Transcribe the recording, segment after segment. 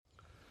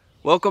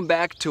Welcome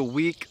back to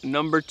week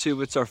number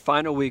 2. It's our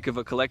final week of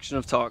a collection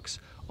of talks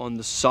on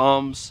the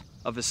Psalms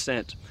of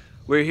Ascent.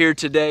 We're here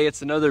today.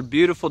 It's another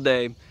beautiful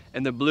day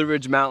in the Blue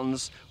Ridge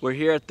Mountains. We're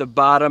here at the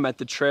bottom at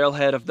the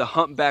trailhead of the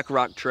Humpback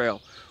Rock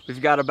Trail.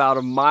 We've got about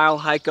a mile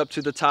hike up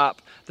to the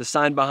top. The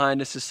sign behind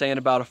us is saying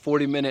about a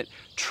 40-minute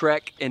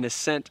trek and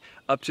ascent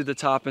up to the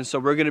top. And so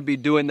we're going to be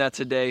doing that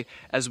today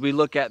as we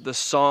look at the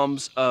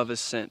Psalms of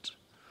Ascent.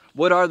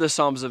 What are the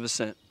Psalms of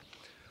Ascent?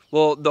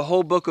 Well, the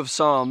whole book of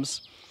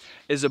Psalms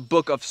is a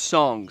book of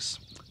songs.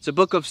 It's a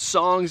book of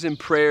songs and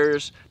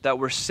prayers that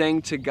were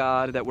sang to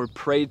God, that were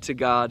prayed to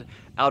God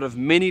out of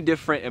many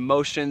different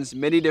emotions,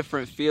 many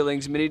different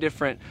feelings, many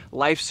different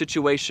life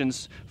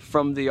situations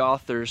from the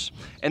authors.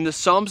 And the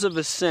Psalms of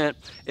Ascent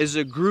is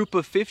a group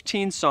of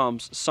 15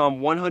 Psalms, Psalm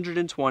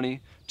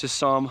 120 to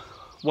Psalm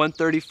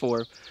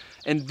 134.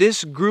 And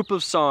this group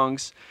of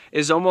songs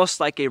is almost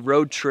like a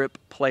road trip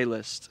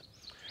playlist.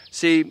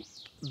 See,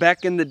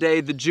 back in the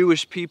day, the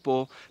Jewish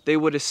people, they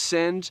would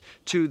ascend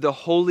to the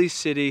holy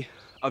city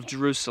of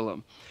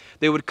Jerusalem.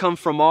 They would come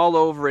from all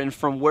over, and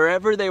from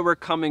wherever they were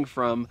coming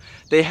from,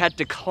 they had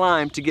to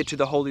climb to get to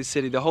the holy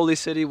city. The holy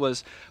city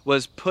was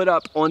put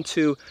up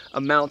onto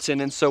a mountain,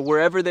 and so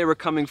wherever they were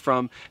coming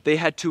from, they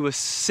had to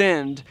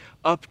ascend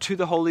up to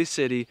the holy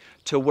city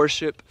to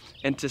worship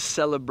and to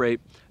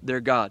celebrate their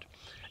God.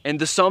 And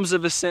the Psalms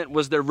of Ascent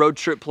was their road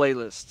trip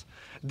playlist.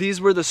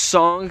 These were the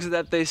songs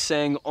that they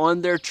sang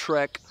on their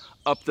trek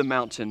up the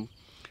mountain.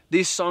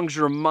 These songs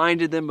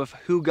reminded them of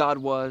who God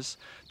was.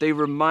 They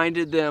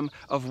reminded them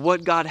of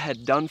what God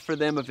had done for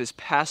them, of his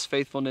past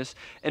faithfulness,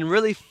 and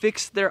really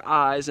fixed their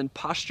eyes and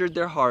postured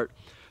their heart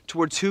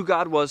towards who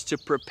God was to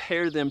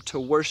prepare them to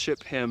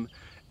worship him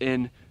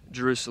in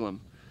Jerusalem.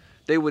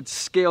 They would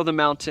scale the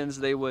mountains.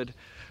 They would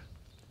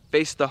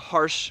face the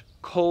harsh,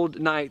 cold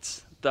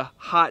nights, the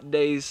hot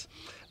days.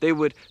 They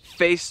would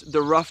face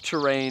the rough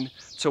terrain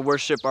to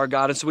worship our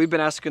God. And so we've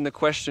been asking the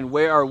question,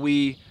 where are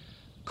we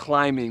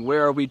climbing?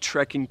 Where are we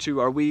trekking to?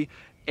 Are we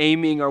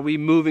aiming? Are we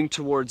moving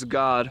towards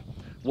God?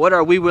 What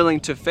are we willing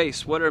to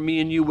face? What are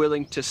me and you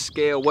willing to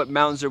scale? What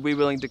mountains are we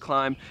willing to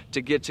climb to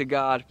get to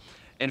God?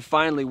 And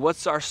finally,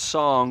 what's our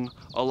song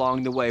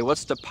along the way?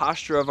 What's the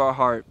posture of our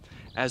heart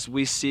as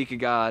we seek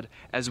God,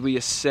 as we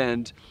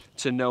ascend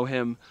to know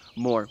him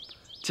more?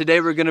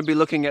 Today we're going to be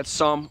looking at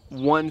Psalm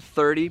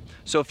 130.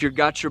 So if you've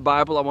got your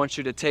Bible, I want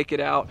you to take it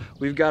out.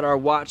 We've got our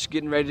watch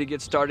getting ready to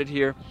get started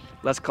here.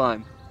 Let's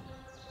climb.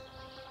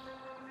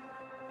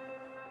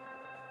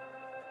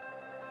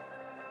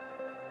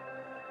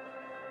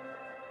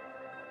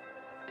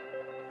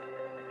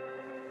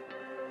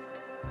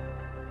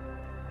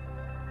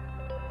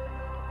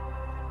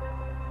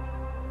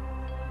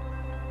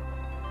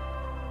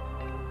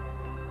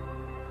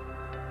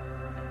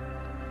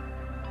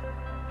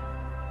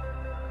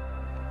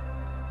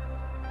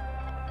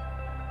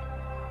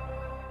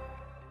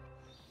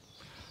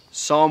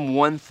 Psalm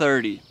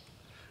 130.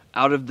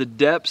 Out of the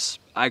depths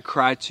I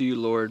cry to you,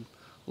 Lord.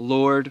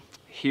 Lord,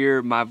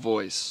 hear my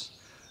voice.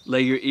 Let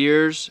your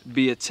ears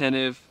be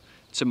attentive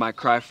to my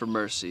cry for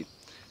mercy.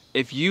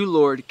 If you,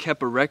 Lord,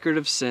 kept a record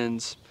of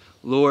sins,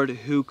 Lord,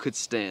 who could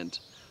stand?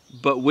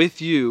 But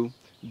with you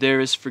there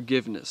is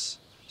forgiveness,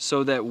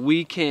 so that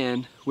we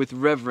can, with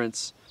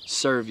reverence,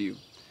 serve you.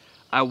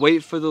 I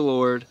wait for the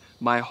Lord,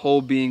 my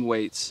whole being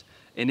waits,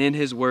 and in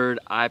his word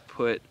I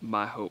put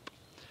my hope.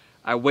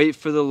 I wait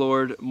for the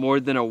Lord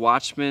more than a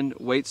watchman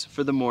waits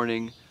for the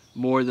morning,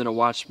 more than a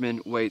watchman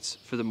waits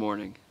for the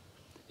morning.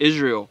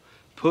 Israel,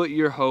 put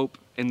your hope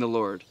in the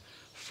Lord,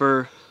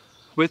 for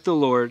with the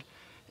Lord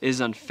is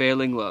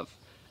unfailing love,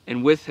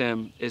 and with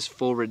him is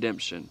full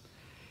redemption.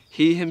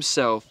 He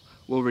himself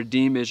will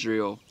redeem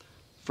Israel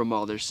from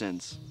all their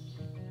sins.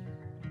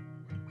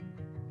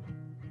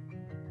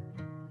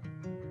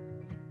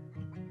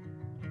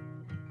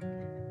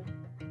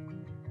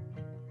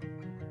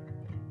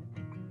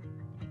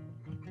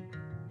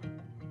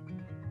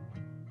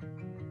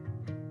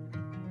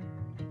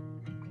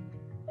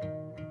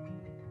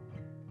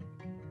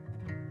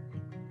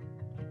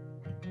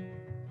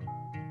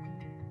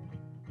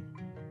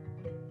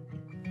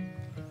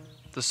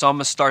 The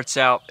psalmist starts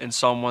out in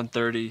Psalm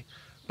 130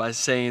 by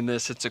saying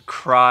this. It's a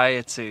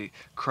cry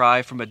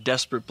from a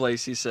desperate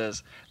place. He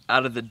says,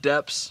 out of the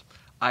depths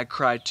I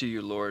cry to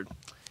you, Lord.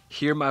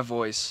 Hear my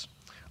voice.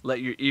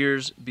 Let your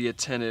ears be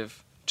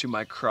attentive to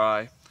my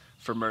cry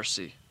for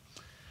mercy.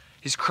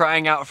 He's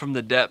crying out from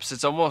the depths.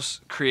 It's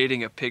almost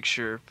creating a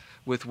picture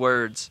with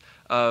words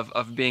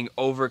of being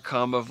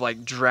overcome, of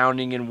like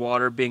drowning in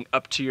water, being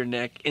up to your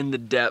neck in the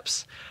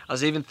depths. I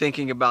was even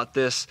thinking about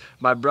this.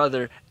 My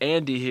brother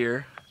Andy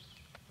here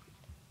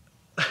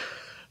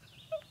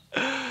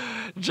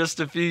just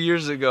a few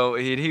years ago.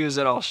 He was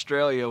in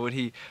Australia when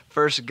he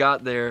first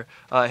got there.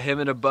 Him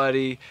and a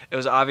buddy, it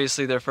was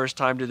obviously their first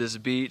time to this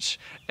beach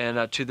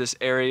and to this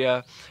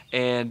area.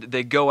 And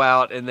they go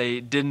out and they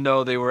didn't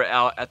know they were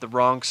out at the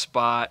wrong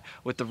spot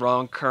with the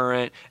wrong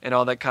current and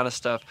all that kind of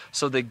stuff.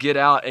 So they get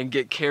out and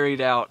get carried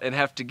out and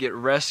have to get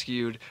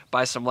rescued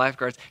by some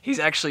lifeguards. He's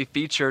actually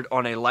featured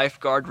on a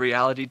lifeguard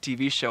reality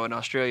TV show in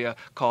Australia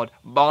called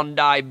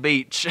Bondi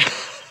Beach.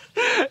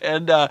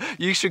 And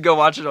you should go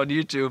watch it on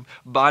YouTube,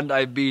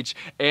 Bondi Beach.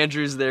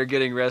 Andrew's there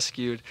getting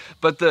rescued.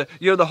 But the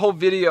whole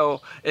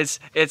video, he's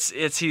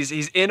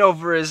in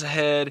over his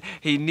head.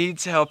 He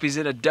needs help. He's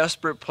in a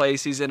desperate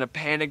place. He's in a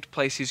panicked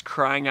place. He's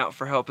crying out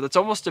for help. That's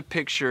almost a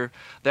picture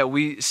that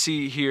we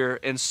see here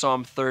in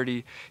Psalm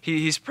 30.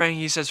 He's praying.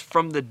 He says,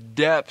 "From the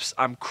depths,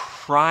 I'm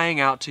crying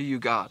out to you,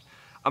 God.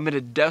 I'm in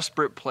a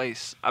desperate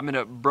place. I'm in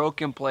a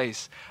broken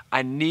place.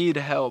 I need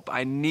help.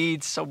 I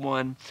need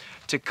someone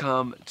to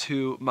come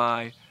to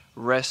my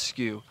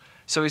rescue."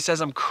 So he says,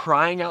 I'm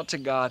crying out to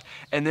God.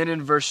 And then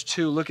in verse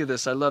 2, look at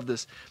this. I love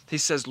this. He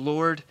says,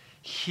 "Lord,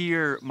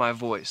 hear my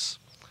voice."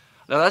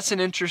 Now that's an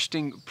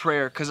interesting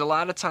prayer, because a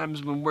lot of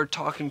times when we're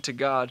talking to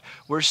God,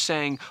 we're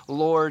saying,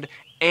 "Lord,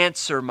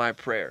 answer my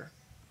prayer."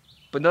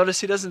 But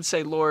notice he doesn't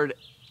say, "Lord,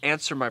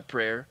 answer my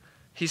prayer."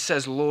 He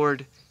says,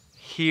 "Lord,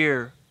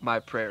 hear my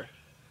prayer."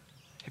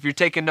 If you're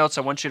taking notes,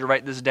 I want you to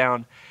write this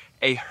down.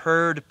 A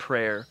heard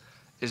prayer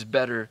is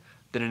better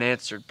than an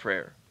answered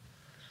prayer.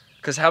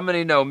 Because how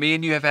many know, me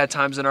and you have had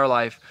times in our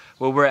life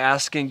where we're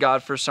asking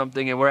God for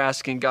something and we're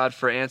asking God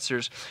for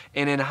answers.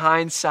 And in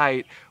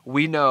hindsight,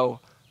 we know,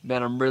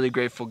 man, I'm really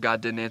grateful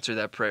God didn't answer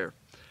that prayer.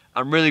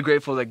 I'm really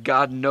grateful that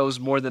God knows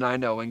more than I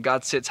know, and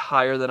God sits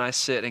higher than I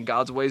sit, and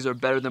God's ways are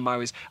better than my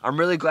ways. I'm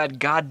really glad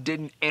God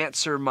didn't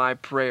answer my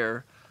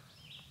prayer.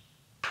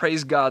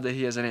 Praise God that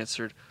He hasn't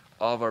answered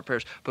all of our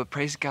prayers, but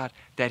praise God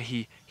that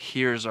He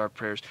hears our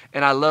prayers.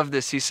 And I love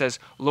this. He says,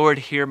 "Lord,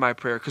 hear my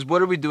prayer." Because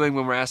what are we doing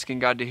when we're asking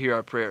God to hear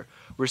our prayer?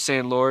 We're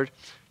saying, "Lord,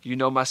 you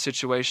know my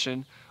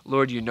situation.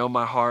 Lord, you know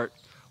my heart.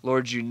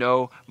 Lord, you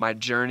know my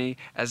journey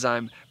as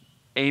I'm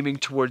aiming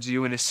towards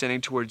you and ascending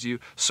towards you.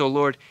 So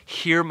Lord,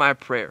 hear my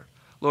prayer.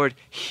 Lord,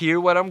 hear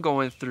what I'm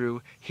going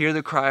through. Hear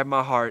the cry of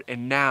my heart.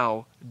 And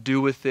now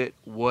do with it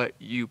what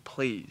you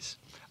please."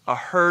 A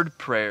heard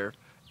prayer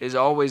is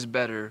always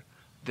better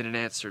than an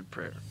answered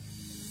prayer.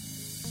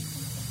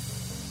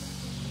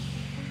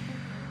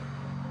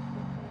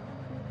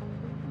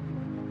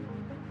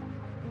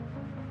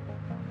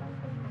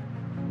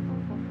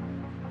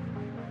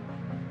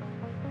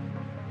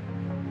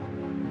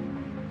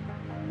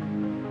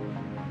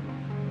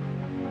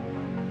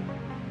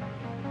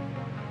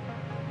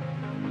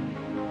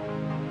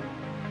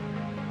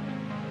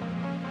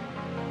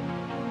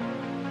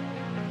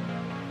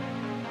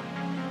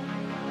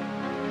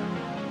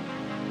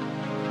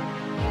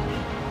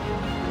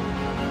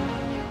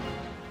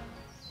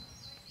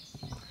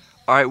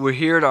 All right, we're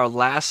here at our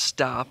last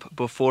stop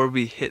before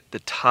we hit the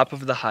top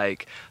of the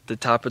hike, the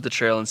top of the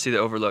trail, and see the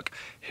overlook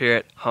here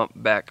at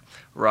Humpback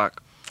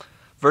Rock.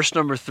 Verse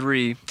number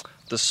 3,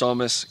 the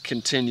psalmist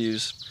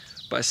continues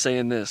by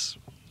saying this: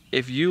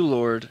 "If you,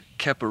 Lord,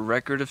 kept a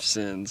record of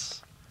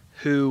sins,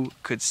 who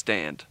could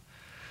stand?"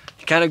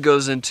 He kind of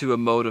goes into a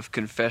mode of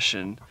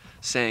confession,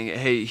 saying,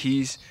 hey,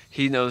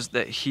 he knows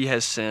that he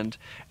has sinned.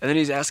 And then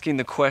he's asking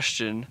the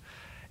question,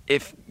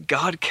 if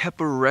God kept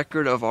a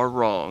record of our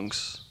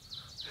wrongs,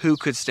 who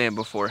could stand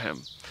before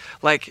Him?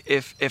 Like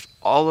if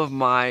all of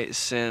my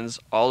sins,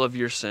 all of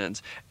your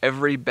sins,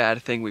 every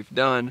bad thing we've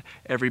done,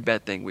 every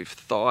bad thing we've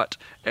thought,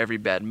 every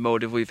bad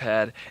motive we've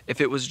had,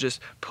 if it was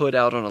just put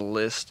out on a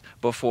list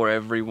before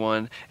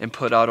everyone and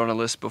put out on a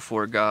list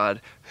before God,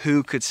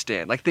 who could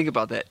stand? Like think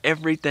about that.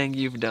 Everything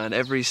you've done,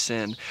 every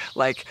sin,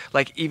 like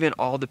even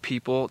all the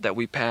people that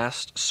we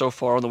passed so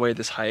far on the way to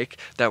this hike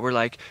that were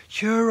like,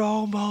 "You're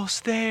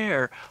almost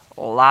there."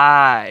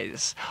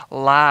 Lies.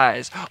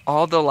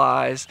 All the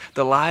lies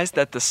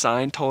that the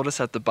sign told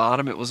us at the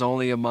bottom it was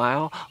only a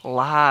mile.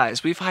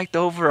 Lies. We've hiked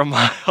over a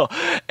mile.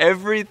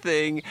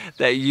 Everything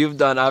that you've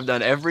done, I've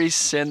done, every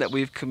sin that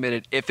we've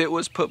committed, if it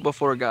was put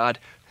before God,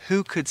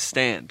 who could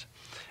stand?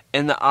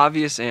 And the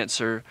obvious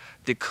answer,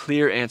 the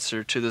clear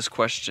answer to this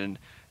question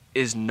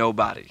is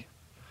nobody.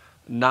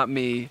 Not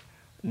me,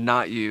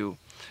 not you.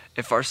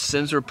 If our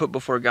sins were put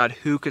before God,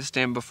 who could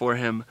stand before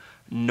Him?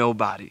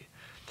 Nobody.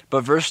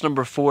 But verse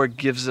number 4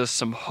 gives us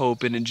some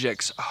hope and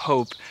injects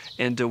hope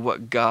into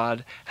what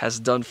God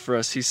has done for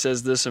us. He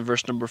says this in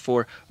verse number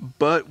 4,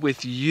 "But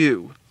with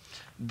you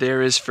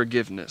there is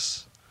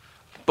forgiveness."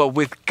 But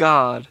with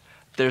God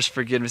there's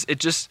forgiveness. It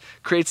just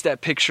creates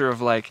that picture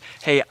of like,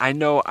 hey, I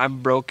know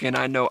I'm broken,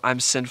 I know I'm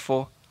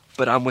sinful,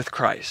 but I'm with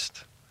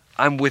Christ.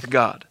 I'm with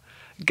God.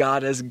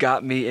 God has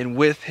got me, and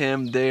with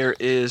Him there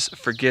is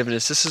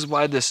forgiveness. This is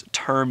why this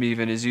term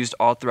even is used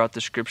all throughout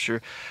the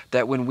Scripture,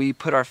 that when we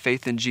put our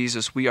faith in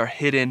Jesus, we are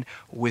hidden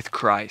with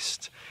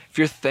Christ. If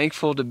you're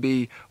thankful to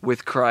be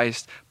with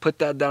Christ, put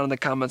that down in the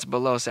comments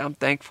below. Say, I'm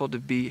thankful to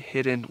be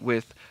hidden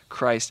with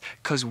Christ,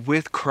 because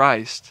with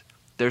Christ,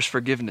 there's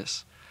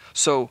forgiveness.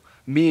 So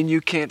Me and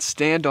you can't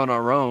stand on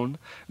our own.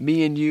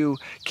 Me and you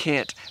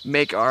can't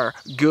make our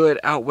good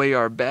outweigh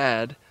our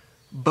bad.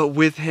 But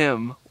with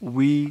him,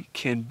 we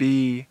can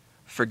be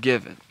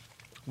forgiven.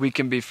 We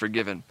can be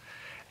forgiven.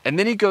 And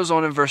then he goes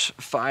on in verse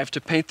 5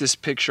 to paint this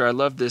picture. I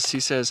love this. He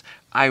says,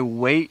 I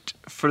wait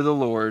for the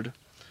Lord.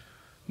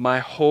 My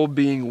whole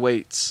being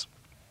waits.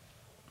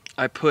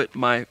 I put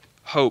my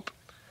hope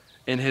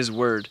in his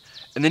word.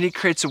 And then he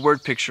creates a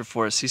word picture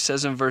for us. He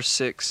says in verse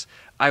 6,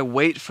 I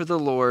wait for the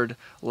Lord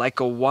like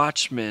a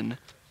watchman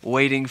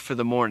waiting for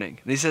the morning.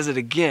 And he says it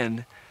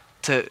again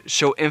to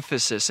show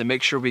emphasis and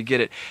make sure we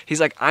get it. He's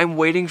like, I'm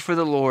waiting for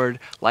the Lord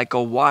like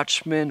a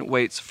watchman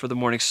waits for the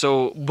morning.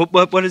 So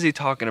what is he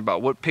talking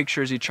about? What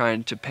picture is he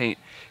trying to paint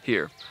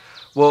here?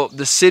 Well,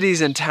 the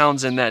cities and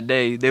towns in that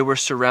day, they were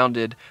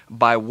surrounded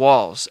by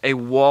walls. A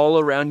wall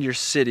around your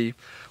city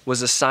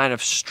was a sign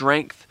of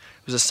strength.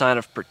 It was a sign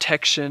of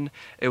protection.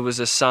 It was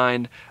a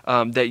sign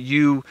that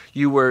you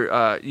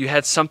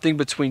had something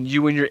between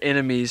you and your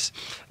enemies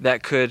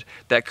that could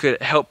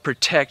help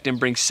protect and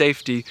bring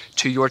safety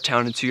to your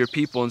town and to your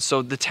people. And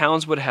so the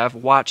towns would have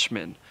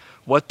watchmen.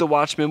 What the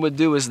watchmen would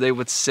do is they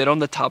would sit on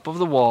the top of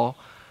the wall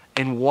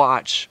and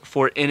watch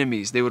for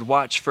enemies. They would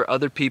watch for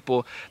other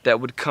people that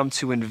would come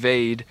to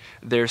invade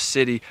their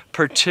city.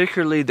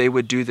 Particularly, they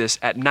would do this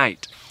at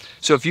night.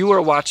 So if you were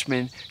a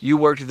watchman, you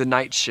worked the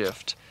night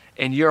shift.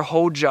 And your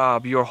whole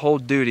job, your whole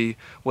duty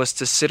was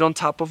to sit on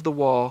top of the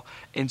wall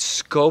and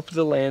scope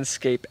the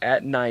landscape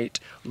at night,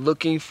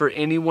 looking for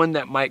anyone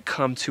that might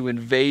come to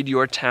invade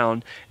your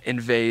town,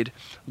 invade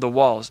the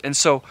walls. And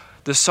so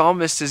the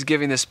psalmist is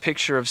giving this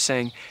picture of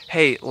saying,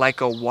 hey,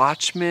 like a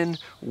watchman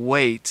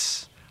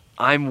waits,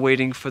 I'm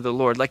waiting for the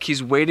Lord. Like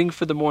he's waiting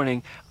for the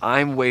morning,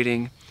 I'm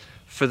waiting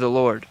for the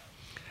Lord.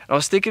 I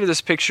was thinking of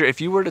this picture.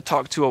 If you were to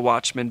talk to a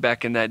watchman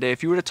back in that day,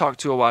 if you were to talk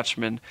to a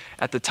watchman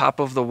at the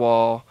top of the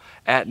wall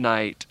at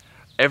night,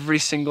 every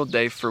single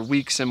day for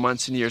weeks and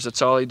months and years,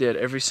 that's all he did,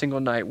 every single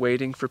night,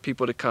 waiting for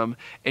people to come.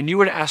 And you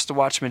were to ask the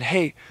watchman,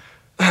 hey,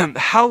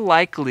 how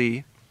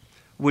likely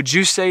would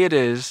you say it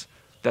is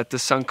that the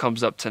sun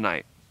comes up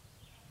tonight?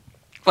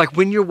 Like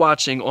when you're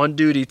watching on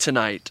duty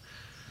tonight,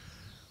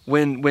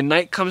 when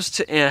night comes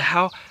to end,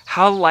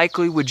 how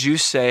likely would you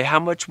say, how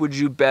much would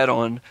you bet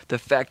on the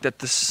fact that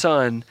the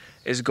sun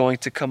is going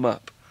to come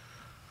up?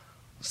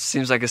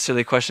 Seems like a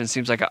silly question,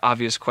 seems like an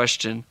obvious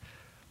question,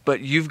 but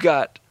you've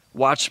got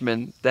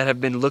watchmen that have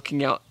been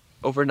looking out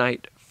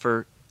overnight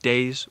for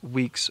days,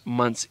 weeks,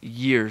 months,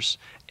 years,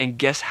 and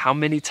guess how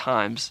many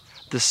times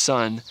the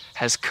sun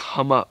has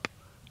come up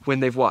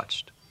when they've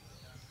watched?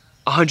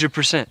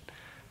 100%.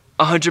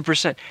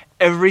 100%.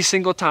 Every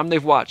single time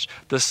they've watched,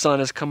 the sun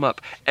has come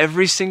up.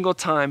 Every single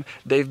time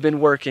they've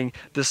been working,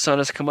 the sun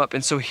has come up.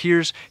 And so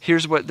here's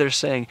what they're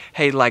saying.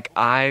 Hey, like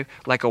a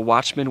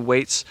watchman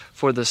waits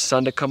for the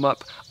sun to come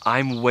up,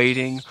 I'm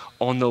waiting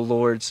on the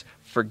Lord's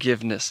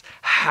forgiveness.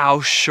 How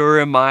sure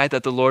am I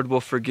that the Lord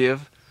will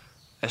forgive?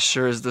 As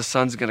sure as the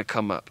sun's going to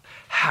come up.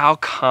 How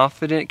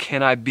confident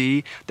can I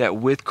be that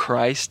with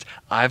Christ,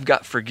 I've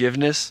got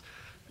forgiveness?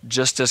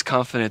 Just as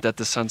confident that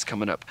the sun's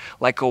coming up.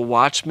 Like a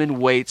watchman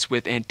waits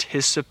with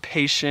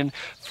anticipation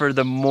for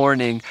the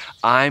morning,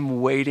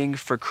 I'm waiting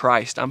for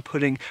Christ. I'm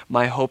putting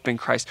my hope in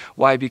Christ.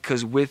 Why?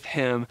 Because with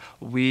him,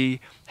 we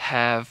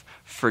have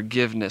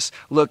forgiveness.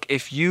 Look,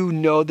 if you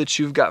know that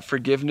you've got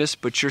forgiveness,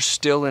 but you're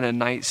still in a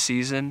night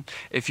season,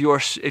 if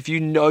you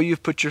know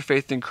you've put your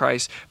faith in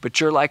Christ, but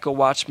you're like a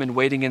watchman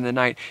waiting in the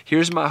night,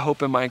 here's my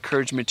hope and my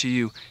encouragement to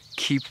you.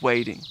 Keep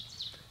waiting.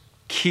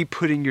 Keep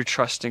putting your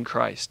trust in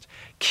Christ.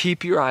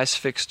 Keep your eyes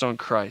fixed on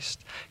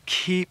Christ.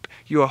 Keep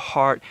your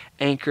heart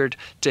anchored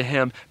to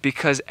him,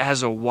 because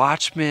as a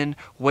watchman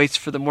waits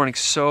for the morning,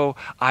 so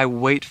I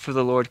wait for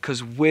the Lord,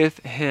 because with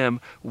him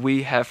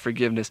we have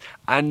forgiveness.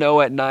 I know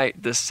at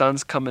night the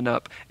sun's coming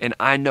up, and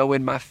I know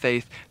in my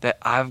faith that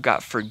I've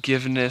got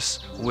forgiveness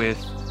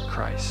with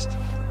Christ.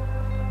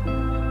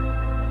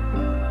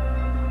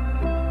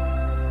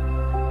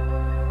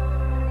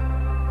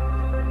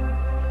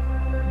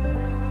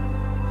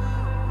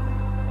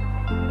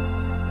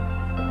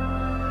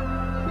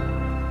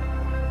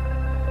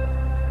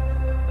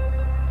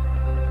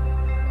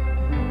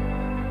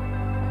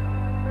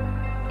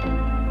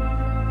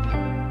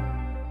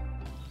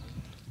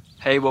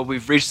 Hey, well,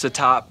 we've reached the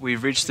top.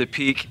 We've reached the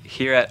peak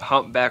here at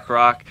Humpback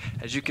Rock.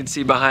 As you can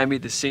see behind me,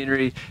 the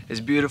scenery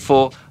is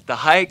beautiful. The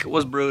hike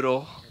was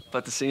brutal,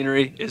 but the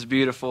scenery is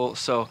beautiful.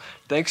 So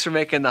thanks for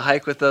making the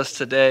hike with us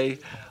today.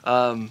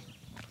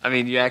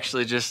 You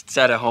actually just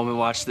sat at home and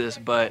watched this,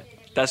 but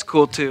that's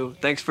cool too.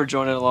 Thanks for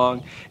joining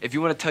along. If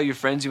you want to tell your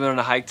friends you went on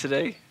a hike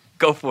today,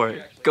 go for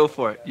it. Go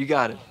for it. You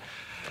got it.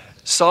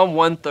 Psalm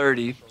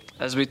 130,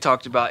 as we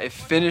talked about, it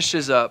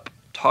finishes up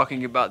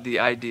talking about the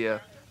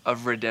idea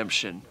of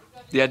redemption.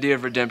 The idea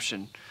of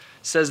redemption.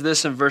 It says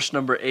this in verse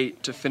number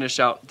 8 to finish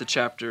out the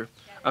chapter.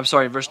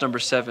 Verse number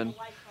 7.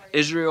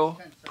 Israel,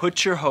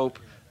 put your hope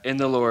in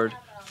the Lord,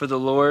 for the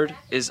Lord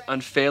is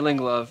unfailing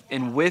love,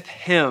 and with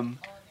him,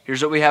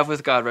 here's what we have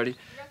with God, ready,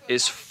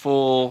 is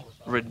full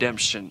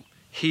redemption.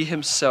 He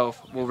himself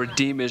will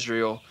redeem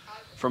Israel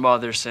from all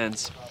their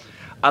sins.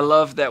 I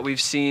love that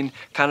we've seen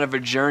kind of a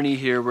journey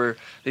here where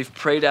they've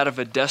prayed out of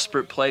a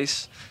desperate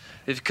place.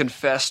 They've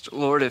confessed,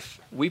 Lord, if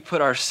we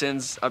put our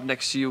sins up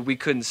next to you, we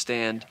couldn't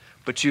stand,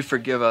 but you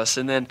forgive us.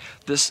 And then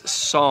this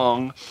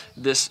psalm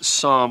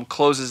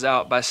closes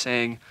out by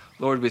saying,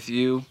 Lord, with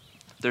you,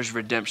 there's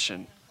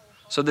redemption.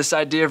 So this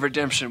idea of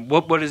redemption,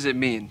 what does it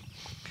mean?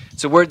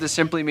 It's a word that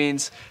simply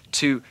means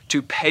to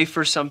pay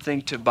for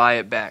something, to buy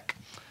it back.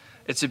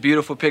 It's a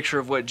beautiful picture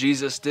of what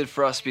Jesus did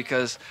for us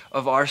because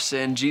of our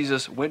sin.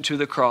 Jesus went to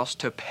the cross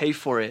to pay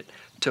for it,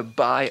 to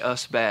buy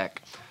us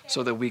back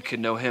so that we could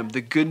know him.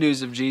 The good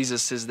news of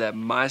Jesus is that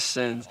my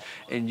sins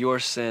and your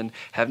sin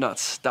have not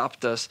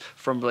stopped us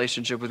from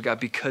relationship with God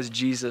because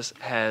Jesus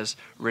has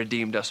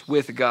redeemed us.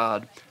 With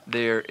God,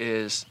 there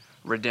is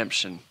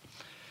redemption.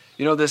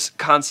 You know, this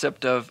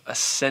concept of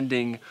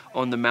ascending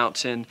on the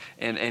mountain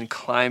and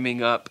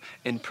climbing up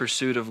in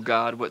pursuit of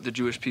God, what the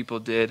Jewish people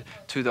did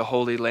to the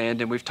Holy Land,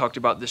 and we've talked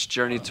about this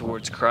journey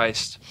towards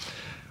Christ.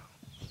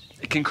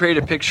 It can create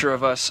a picture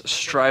of us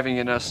striving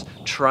and us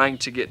trying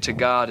to get to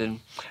God. And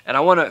I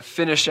want to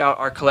finish out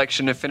our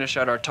collection and finish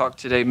out our talk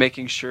today,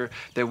 making sure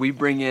that we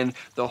bring in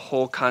the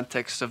whole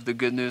context of the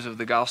good news of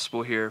the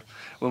gospel here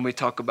when we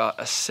talk about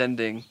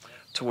ascending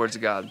towards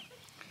God.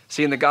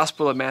 See, in the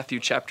Gospel of Matthew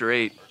chapter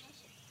 8,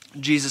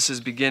 Jesus is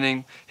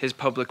beginning his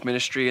public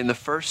ministry, and the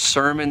first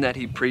sermon that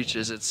he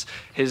preaches, it's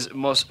his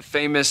most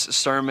famous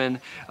sermon.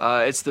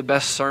 It's the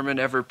best sermon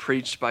ever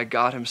preached by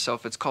God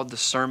himself. It's called the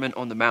Sermon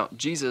on the Mount.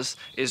 Jesus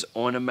is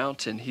on a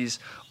mountain. He's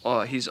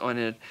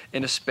in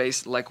a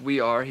space like we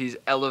are. He's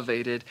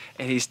elevated,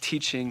 and he's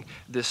teaching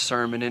this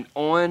sermon. And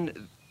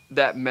on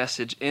that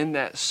message, in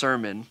that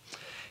sermon,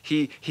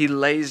 He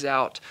lays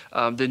out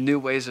the new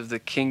ways of the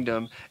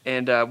kingdom,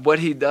 and what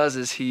he does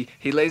is he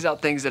lays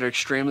out things that are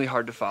extremely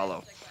hard to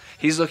follow.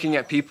 He's looking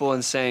at people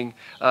and saying,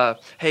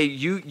 hey,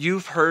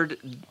 you've heard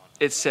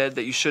it said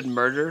that you shouldn't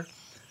murder,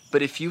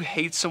 but if you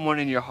hate someone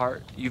in your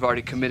heart, you've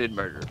already committed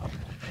murder.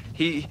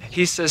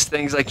 He says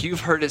things like,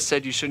 you've heard it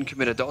said you shouldn't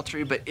commit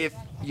adultery, but if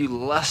you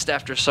lust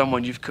after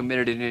someone, you've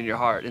committed it in your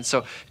heart. And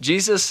so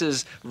Jesus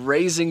is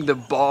raising the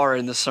bar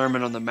in the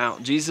Sermon on the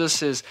Mount.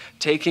 Jesus is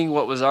taking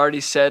what was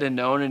already said and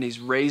known, and he's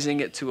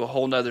raising it to a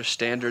whole nother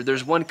standard.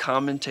 There's one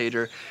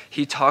commentator,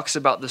 he talks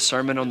about the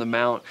Sermon on the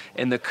Mount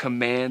and the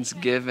commands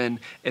given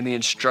and the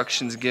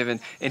instructions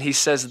given. And he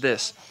says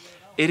this,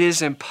 it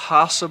is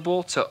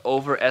impossible to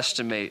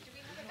overestimate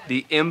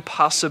the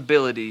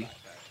impossibility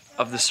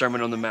of the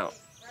Sermon on the Mount.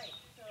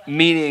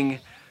 Meaning,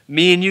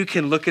 me and you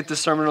can look at the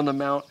Sermon on the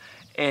Mount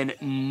and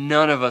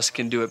none of us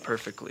can do it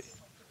perfectly.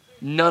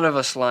 None of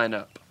us line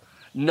up.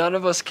 None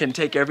of us can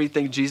take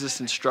everything Jesus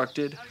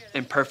instructed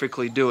and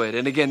perfectly do it.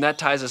 And again, that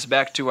ties us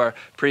back to our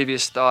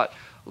previous thought.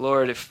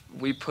 Lord, if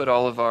we put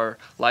all of our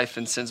life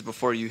and sins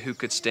before you, who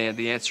could stand?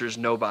 The answer is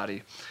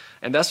nobody.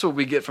 And that's what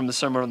we get from the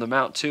Sermon on the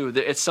Mount too.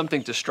 It's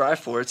something to strive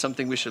for. It's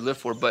something we should live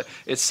for, but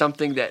it's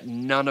something that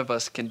none of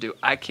us can do.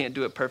 I can't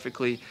do it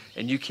perfectly,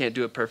 and you can't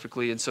do it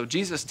perfectly. And so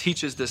Jesus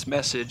teaches this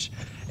message,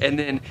 and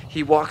then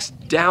he walks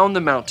down the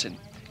mountain.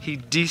 He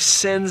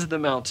descends the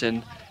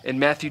mountain in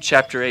Matthew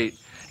chapter 8.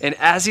 And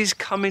as he's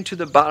coming to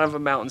the bottom of a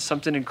mountain,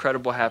 something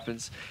incredible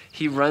happens.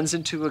 He runs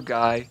into a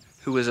guy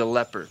who is a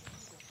leper.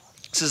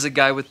 This is a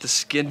guy with the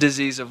skin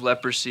disease of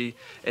leprosy,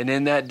 and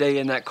in that day,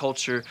 in that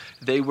culture,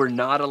 they were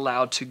not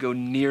allowed to go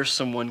near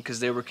someone because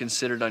they were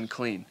considered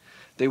unclean.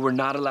 They were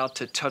not allowed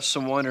to touch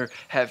someone or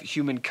have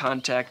human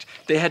contact.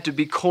 They had to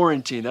be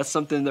quarantined. That's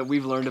something that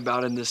we've learned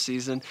about in this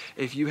season.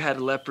 If you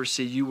had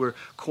leprosy, you were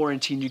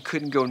quarantined. You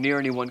couldn't go near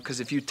anyone because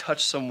if you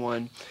touched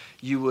someone,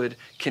 you would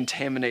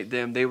contaminate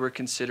them. They were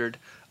considered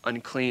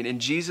unclean.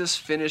 And Jesus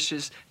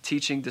finishes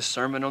teaching the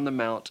Sermon on the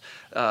Mount,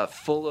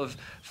 full of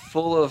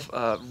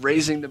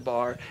raising the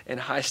bar and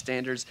high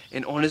standards.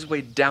 And on his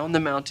way down the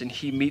mountain,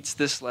 he meets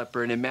this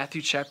leper. And in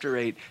Matthew chapter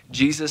 8,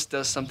 Jesus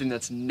does something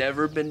that's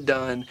never been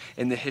done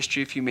in the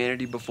history of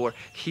humanity before.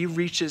 He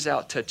reaches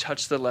out to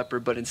touch the leper,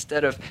 but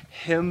instead of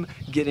him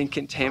getting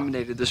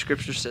contaminated, the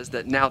scripture says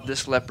that now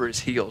this leper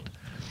is healed.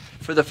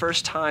 For the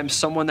first time,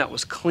 someone that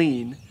was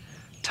clean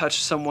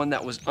touched someone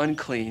that was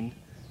unclean,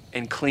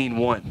 and clean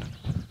won.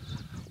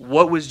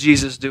 What was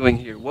Jesus doing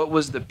here? What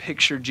was the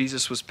picture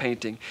Jesus was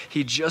painting?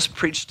 He just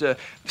preached a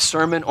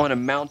sermon on a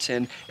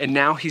mountain, and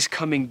now he's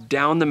coming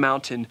down the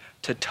mountain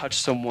to touch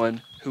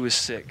someone who is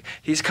sick.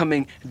 He's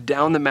coming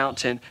down the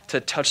mountain to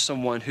touch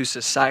someone who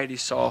society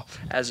saw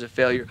as a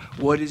failure.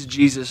 What is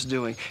Jesus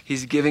doing?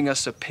 He's giving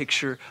us a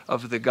picture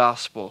of the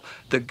gospel.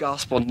 The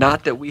gospel,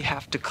 not that we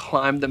have to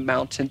climb the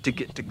mountain to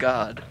get to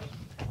God,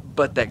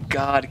 but that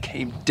God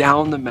came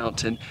down the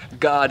mountain.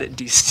 God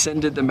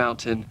descended the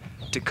mountain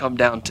to come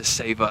down to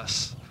save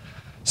us.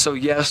 So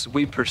yes,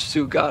 we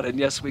pursue God, and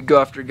yes, we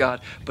go after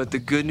God, but the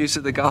good news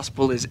of the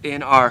gospel is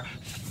in our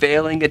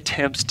failing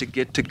attempts to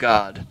get to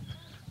God,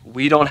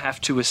 we don't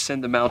have to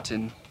ascend the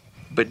mountain,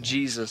 but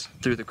Jesus,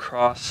 through the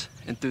cross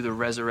and through the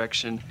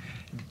resurrection,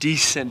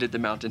 descended the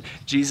mountain.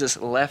 Jesus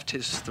left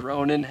his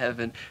throne in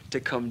heaven to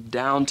come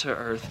down to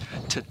earth,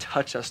 to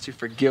touch us, to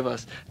forgive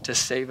us, to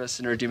save us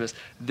and redeem us.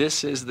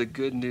 This is the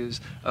good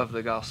news of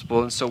the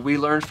gospel. And so we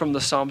learn from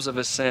the Psalms of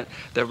Ascent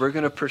that we're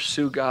going to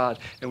pursue God,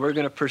 and we're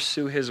going to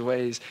pursue his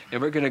ways,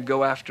 and we're going to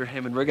go after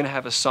him, and we're going to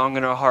have a song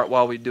in our heart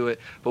while we do it.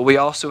 But we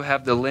also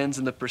have the lens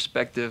and the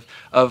perspective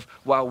of,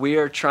 while we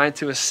are trying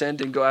to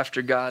ascend and go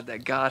after God,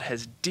 that God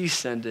has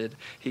descended.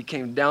 He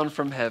came down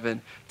from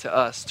heaven to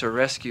us, to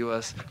rescue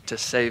us, to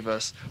save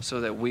us,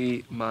 so that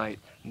we might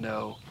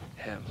know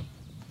him.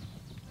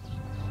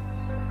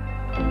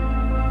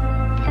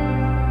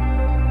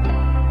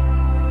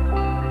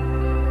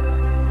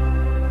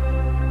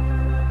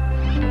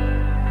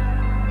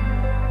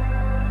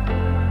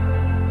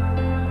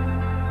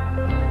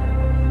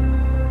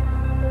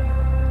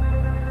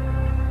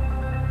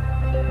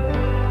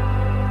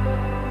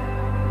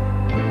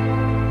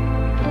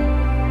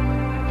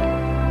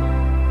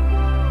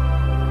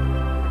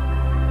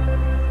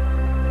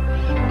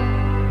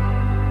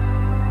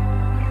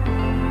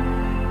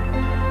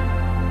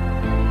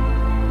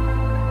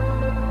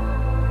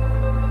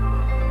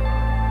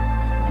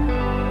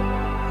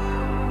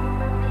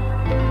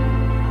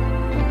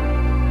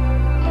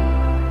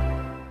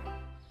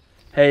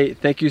 Hey,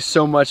 thank you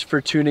so much for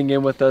tuning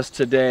in with us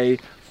today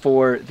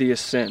for the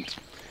Ascent.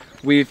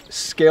 We've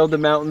scaled the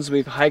mountains,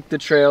 we've hiked the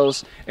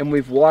trails, and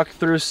we've walked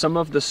through some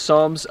of the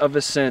Psalms of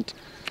Ascent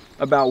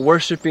about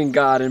worshiping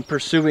God and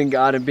pursuing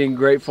God and being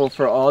grateful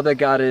for all that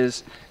God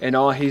is and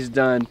all he's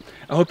done.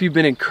 I hope you've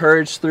been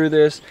encouraged through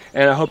this,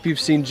 and I hope you've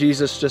seen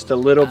Jesus just a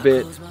little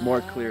bit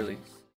more clearly.